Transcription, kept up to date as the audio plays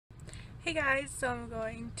Hey guys, so I'm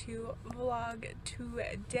going to vlog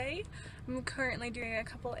today. I'm currently doing a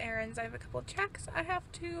couple errands. I have a couple checks I have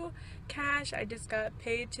to cash. I just got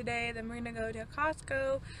paid today. Then we're gonna go to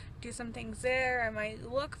Costco, do some things there. I might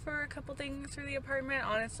look for a couple things for the apartment.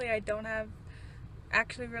 Honestly, I don't have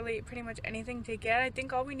actually really pretty much anything to get. I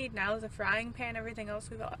think all we need now is a frying pan. Everything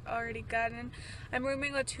else we've already gotten. I'm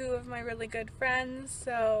rooming with two of my really good friends,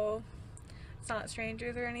 so it's not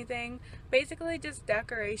strangers or anything. Basically just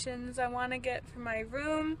decorations I want to get for my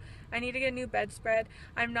room. I need to get a new bedspread.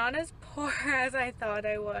 I'm not as poor as I thought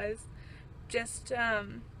I was, just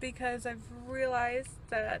because I've realized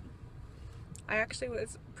that I actually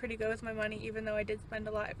was pretty good with my money, even though I did spend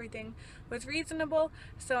a lot. Everything was reasonable,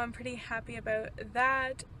 so I'm pretty happy about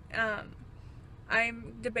that.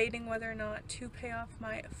 I'm debating whether or not to pay off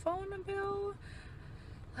my phone bill.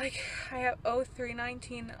 Like, I have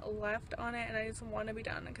 $319 left on it, and I just want to be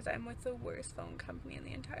done because I'm with the worst phone company in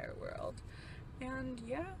the entire world. And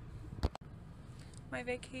yeah, my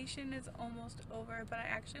vacation is almost over, but I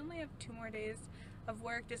actually only have 2 more days of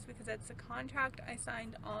work just because it's a contract I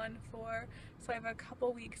signed on for, so I have a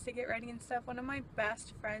couple weeks to get ready and stuff. One of my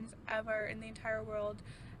best friends ever in the entire world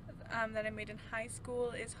that I made in high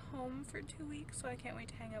school is home for 2 weeks, so I can't wait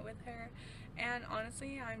to hang out with her. And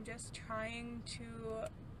honestly, I'm just trying to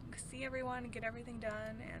see everyone and get everything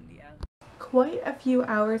done, and yeah. Quite a few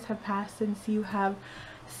hours have passed since you have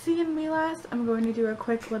seen me last. I'm going to do a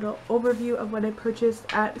quick little overview of what I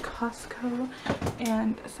purchased at Costco,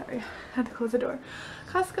 and sorry, I had to close the door.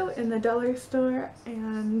 Costco in the dollar store,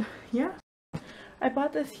 and yeah. I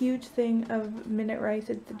bought this huge thing of minute rice.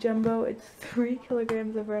 It's the jumbo. It's 3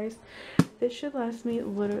 kilograms of rice. This should last me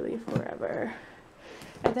literally forever.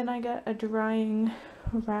 And then I got a drying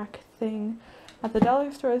rack thing at the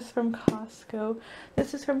dollar store. Is from Costco.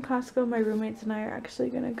 This is from Costco. My roommates and I are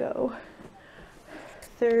actually gonna go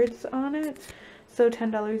thirds on it. So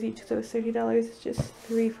 $10 each, so it's $30. It's just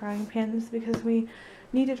 3 frying pans because we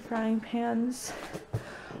needed frying pans.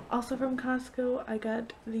 Also from Costco, I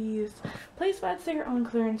got these placemats. They're on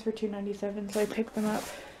clearance for $2.97, so I picked them up.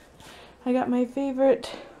 I got my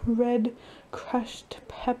favorite red crushed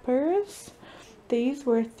peppers. These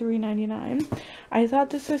were $3.99. I thought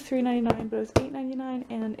this was $3.99, but it was $8.99,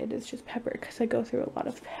 and it is just pepper because I go through a lot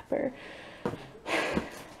of pepper.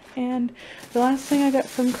 And the last thing I got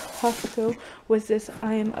from Costco was this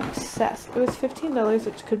I Am Obsessed. It was $15,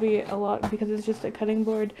 which could be a lot because it's just a cutting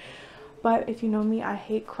board. But if you know me, I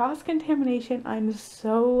hate cross-contamination. I'm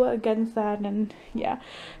so against that, and yeah.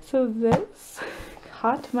 So this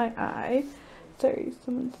caught my eye. Sorry,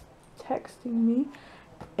 someone's texting me.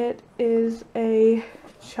 It is a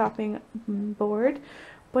shopping board,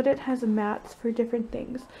 but it has mats for different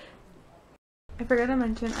things. I forgot to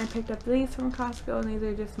mention I picked up these from Costco, and these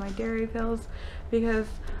are just my dairy pills because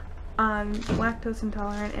I'm lactose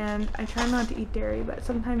intolerant and I try not to eat dairy, but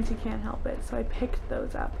sometimes you can't help it, so I picked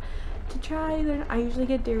those up to try. Then I usually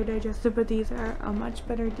get Dairy Digestive, but these are a much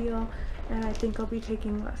better deal, and I think I'll be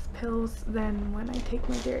taking less pills than when I take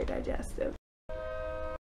my Dairy Digestive.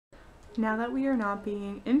 Now that we are not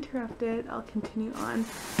being interrupted, I'll continue on.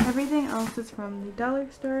 Everything else is from the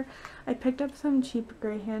dollar store. I picked up some cheap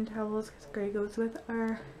gray hand towels because gray goes with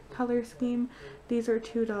our color scheme. These are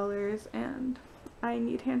 $2 and I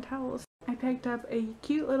need hand towels. I picked up a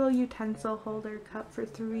cute little utensil holder cup for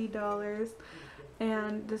 $3,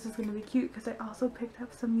 and this is going to be cute because I also picked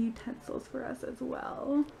up some utensils for us as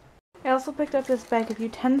well. I also picked up this bag of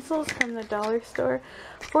utensils from the dollar store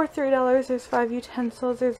for $3. There's 5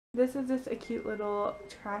 utensils. This is just a cute little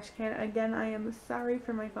trash can. Again, I am sorry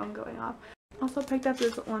for my phone going off. Also picked up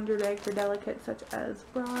this laundry bag for delicates such as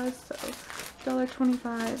bras, so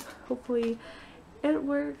 $1.25. Hopefully it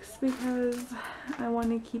works because I want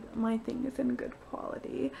to keep my things in good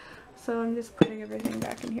quality. So I'm just putting everything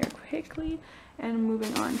back in here quickly and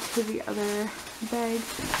moving on to the other bag.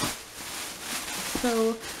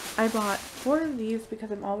 So I bought 4 of these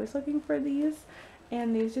because I'm always looking for these,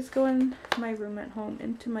 and these just go in my room at home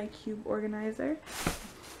into my cube organizer.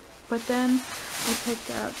 But then I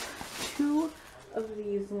picked up 2 of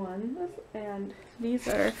these ones, and these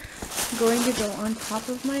are going to go on top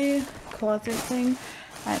of my closet thing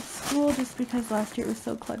at school just because last year it was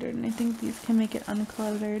so cluttered, and I think these can make it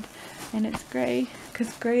uncluttered. And it's gray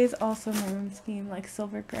because gray is also my room scheme, like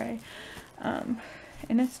silver gray.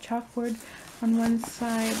 And it's chalkboard on one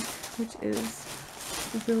side, which is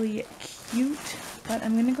really cute, but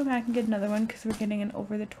I'm gonna go back and get another one because we're getting an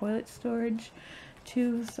over the toilet storage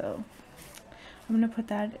too, so I'm gonna put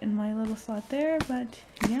that in my little slot there. But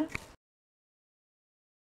yeah,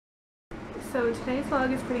 so today's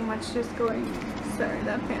vlog is pretty much just going, sorry,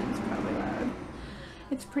 that fan is probably loud.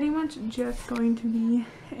 it's pretty much just going to be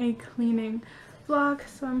a cleaning vlog.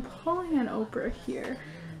 So I'm pulling an Oprah here.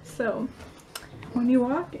 So when you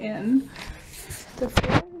walk in, the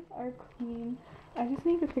floors are clean. I just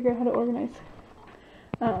need to figure out how to organize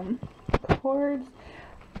cords.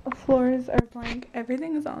 The floors are blank.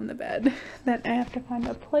 Everything is on the bed that I have to find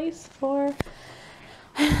a place for.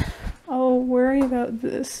 I'll worry about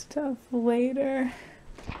this stuff later.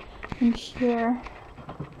 And here,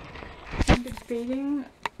 I'm debating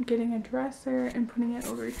getting a dresser and putting it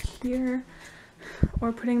over here,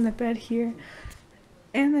 or putting the bed here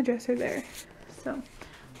and the dresser there. So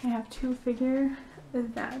I have to figure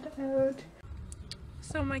that out.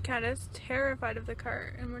 So my cat is terrified of the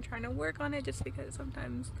cart, and we're trying to work on it just because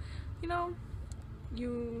sometimes, you know,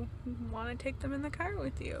 you want to take them in the cart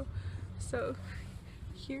with you. So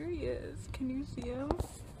here he is. Can you see him?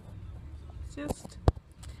 Just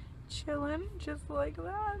chilling, just like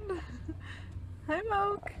that. Hi,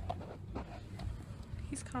 Moke.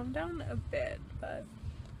 He's calmed down a bit, but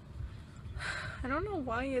I don't know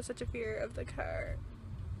why he has such a fear of the cart.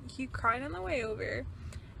 He cried on the way over.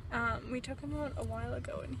 We took him out a while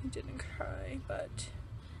ago and he didn't cry, but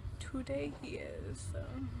today he is, so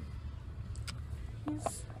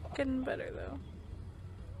he's getting better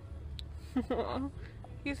though.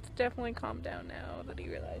 He's definitely calmed down now that he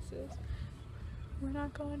realizes we're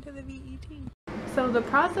not going to the VET. So the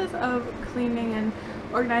process of cleaning and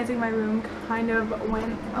organizing my room kind of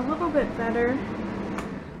went a little bit better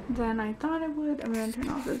than I thought it would. I'm gonna turn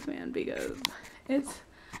off this fan because it's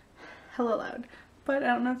hella loud. But I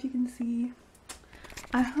don't know if you can see,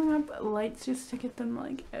 I hung up lights just to get them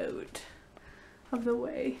like out of the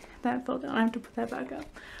way. That fell down. I have to put that back up.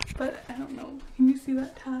 But I don't know. Can you see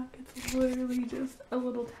that tack? It's literally just a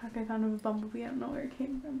little tack I found of a bumblebee. I don't know where it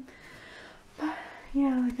came from. But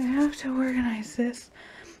yeah, like I have to organize this.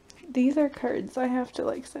 These are cards I have to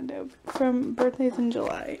like send out from birthdays in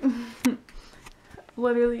July.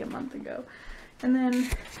 Literally a month ago. And then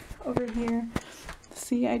over here,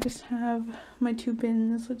 see, I just have my 2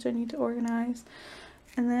 bins which I need to organize,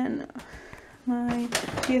 and then my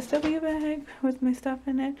DSW bag with my stuff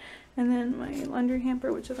in it, and then my laundry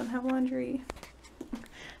hamper which doesn't have laundry.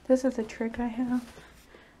 This is a trick I have.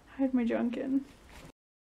 Hide my junk in.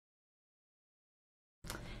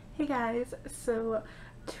 Hey guys, so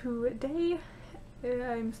today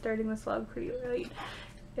I'm starting this vlog pretty late.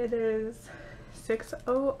 It is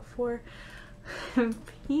 6:04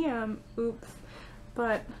 p.m. Oops.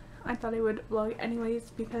 But I thought I would vlog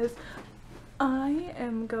anyways because I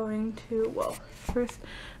am going to, well, first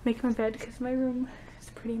make my bed because my room is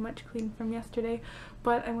pretty much clean from yesterday.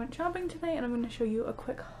 But I went shopping today and I'm going to show you a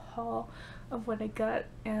quick haul of what I got,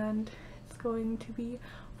 and it's going to be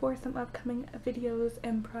for some upcoming videos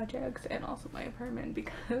and projects, and also my apartment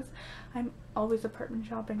because I'm always apartment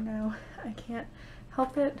shopping now. I can't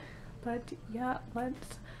help it. But yeah,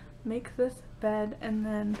 let's make this bed and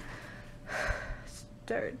then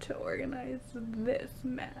start to organize this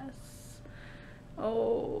mess.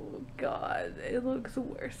 Oh god, it looks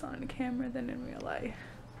worse on camera than in real life.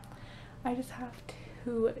 I just have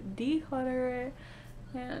to declutter it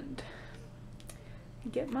and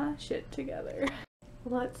get my shit together.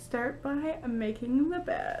 Let's start by making the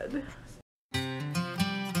bed.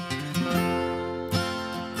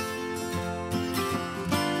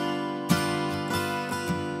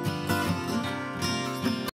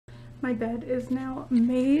 My bed is now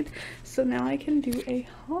made, so now I can do a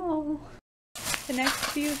haul. The next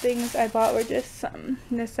few things I bought were just some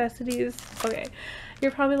necessities. Okay,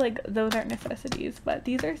 you're probably like, those aren't necessities, but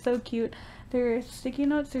these are so cute. They're sticky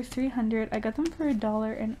notes. There's 300. I got them for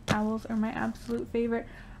 $1, and owls are my absolute favorite.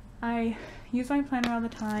 I use my planner all the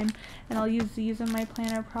time, and I'll use these in my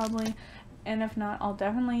planner probably. And if not, I'll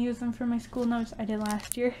definitely use them for my school notes. I did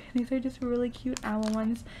last year. These are just really cute owl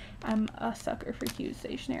ones. I'm a sucker for cute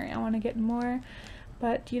stationery. I want to get more,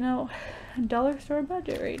 but you know, dollar store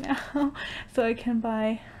budget right now. So I can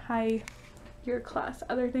buy higher class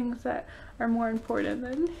other things that are more important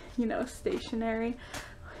than, you know, stationery.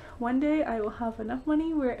 One day I will have enough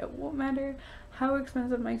money where it won't matter how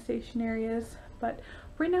expensive my stationery is, but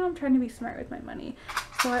right now I'm trying to be smart with my money.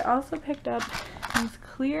 So I also picked up these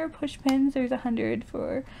clear push pins. There's 100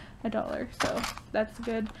 for $1, so that's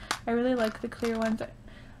good. I really like the clear ones.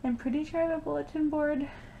 I'm pretty sure I have a bulletin board,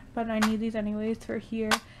 but I need these anyways for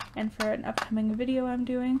here and for an upcoming video I'm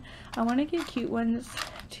doing. I want to get cute ones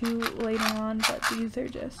too later on, but these are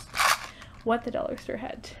just what the dollar store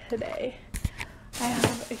had today. I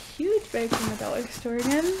have a huge bag from the dollar store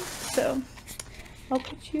again, so I'll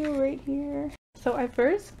put you right here. So I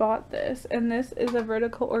first bought this, and this is a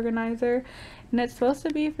vertical organizer, and it's supposed to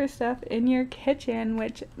be for stuff in your kitchen,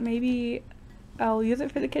 which maybe I'll use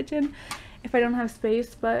it for the kitchen if I don't have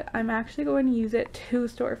space, but I'm actually going to use it to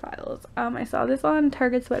store files. I saw this on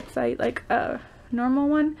Target's website, like a normal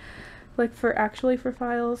one, like for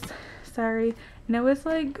files, sorry, and it was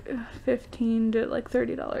like $15 to like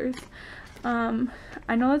 $30. I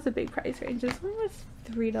know that's a big price range. This one was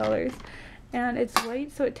 $3. And it's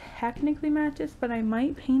white, so it technically matches, but I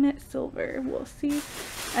might paint it silver. We'll see.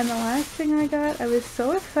 And the last thing I got, I was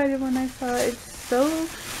so excited when I saw it. It's so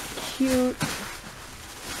cute.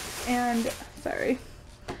 And, sorry.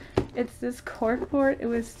 It's this cork board. It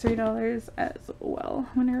was $3 as well.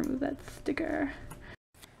 I'm gonna remove that sticker.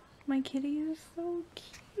 My kitty is so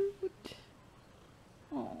cute.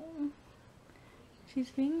 Oh,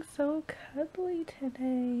 she's being so cuddly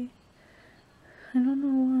today. I don't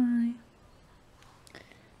know why.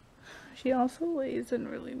 She also lays in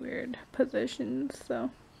really weird positions,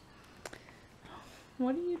 so.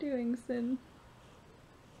 What are you doing, Sin?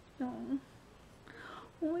 Oh.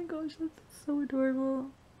 Oh my gosh, that's so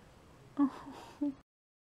adorable. Oh.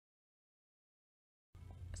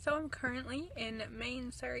 So I'm currently in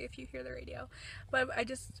Maine. Sorry if you hear the radio. But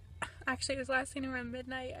actually it was last thing around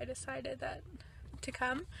midnight. I decided that to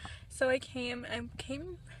come. So I came. The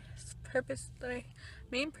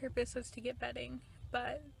main purpose was to get bedding,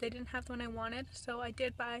 but they didn't have the one I wanted, so I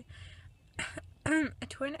did buy a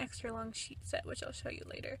twin extra long sheet set, which I'll show you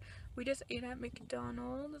later. We just ate at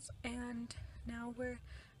McDonald's, and now we're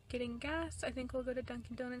getting gas. I think we'll go to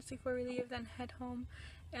Dunkin' Donuts before we leave, then head home,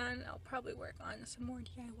 and I'll probably work on some more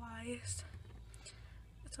DIYs.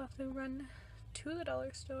 So I'll have to run to the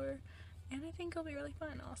dollar store, and I think it'll be really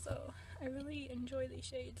fun. Also, I really enjoy these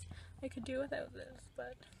shades. I could do without this,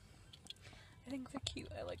 but I think they're cute.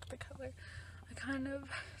 I like the color. I kind of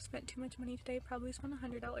spent too much money today. Probably spent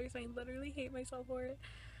 $100. I literally hate myself for it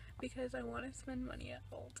because I want to spend money at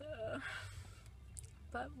Ulta.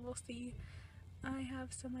 But we'll see. I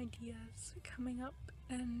have some ideas coming up,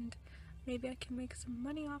 and maybe I can make some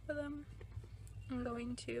money off of them. I'm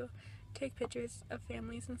going to take pictures of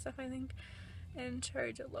families and stuff, I think, and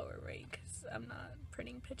charge a lower rate because I'm not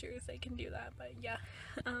printing pictures. I can do that, but yeah.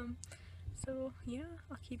 So yeah,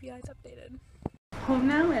 I'll keep you guys updated. Home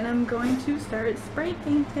now, and I'm going to start spray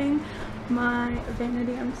painting my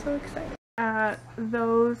vanity. I'm so excited at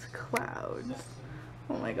those clouds.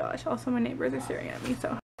 Oh my gosh. Also, my neighbors are staring at me,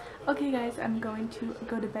 so. Okay guys, I'm going to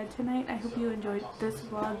go to bed tonight. I hope you enjoyed this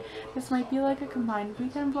vlog. This might be like a combined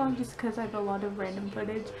weekend vlog just because I have a lot of random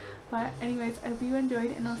footage. But anyways, I hope you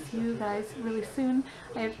enjoyed, and I'll see you guys really soon.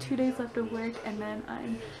 I have 2 days left of work, and then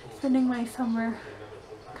I'm spending my summer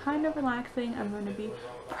kind of relaxing. I'm going to be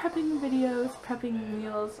prepping videos, prepping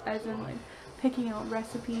meals, as in like picking out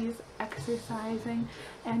recipes, exercising,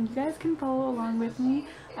 and you guys can follow along with me.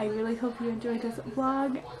 I really hope you enjoyed this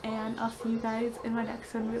vlog, and I'll see you guys in my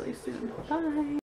next one really soon. Bye!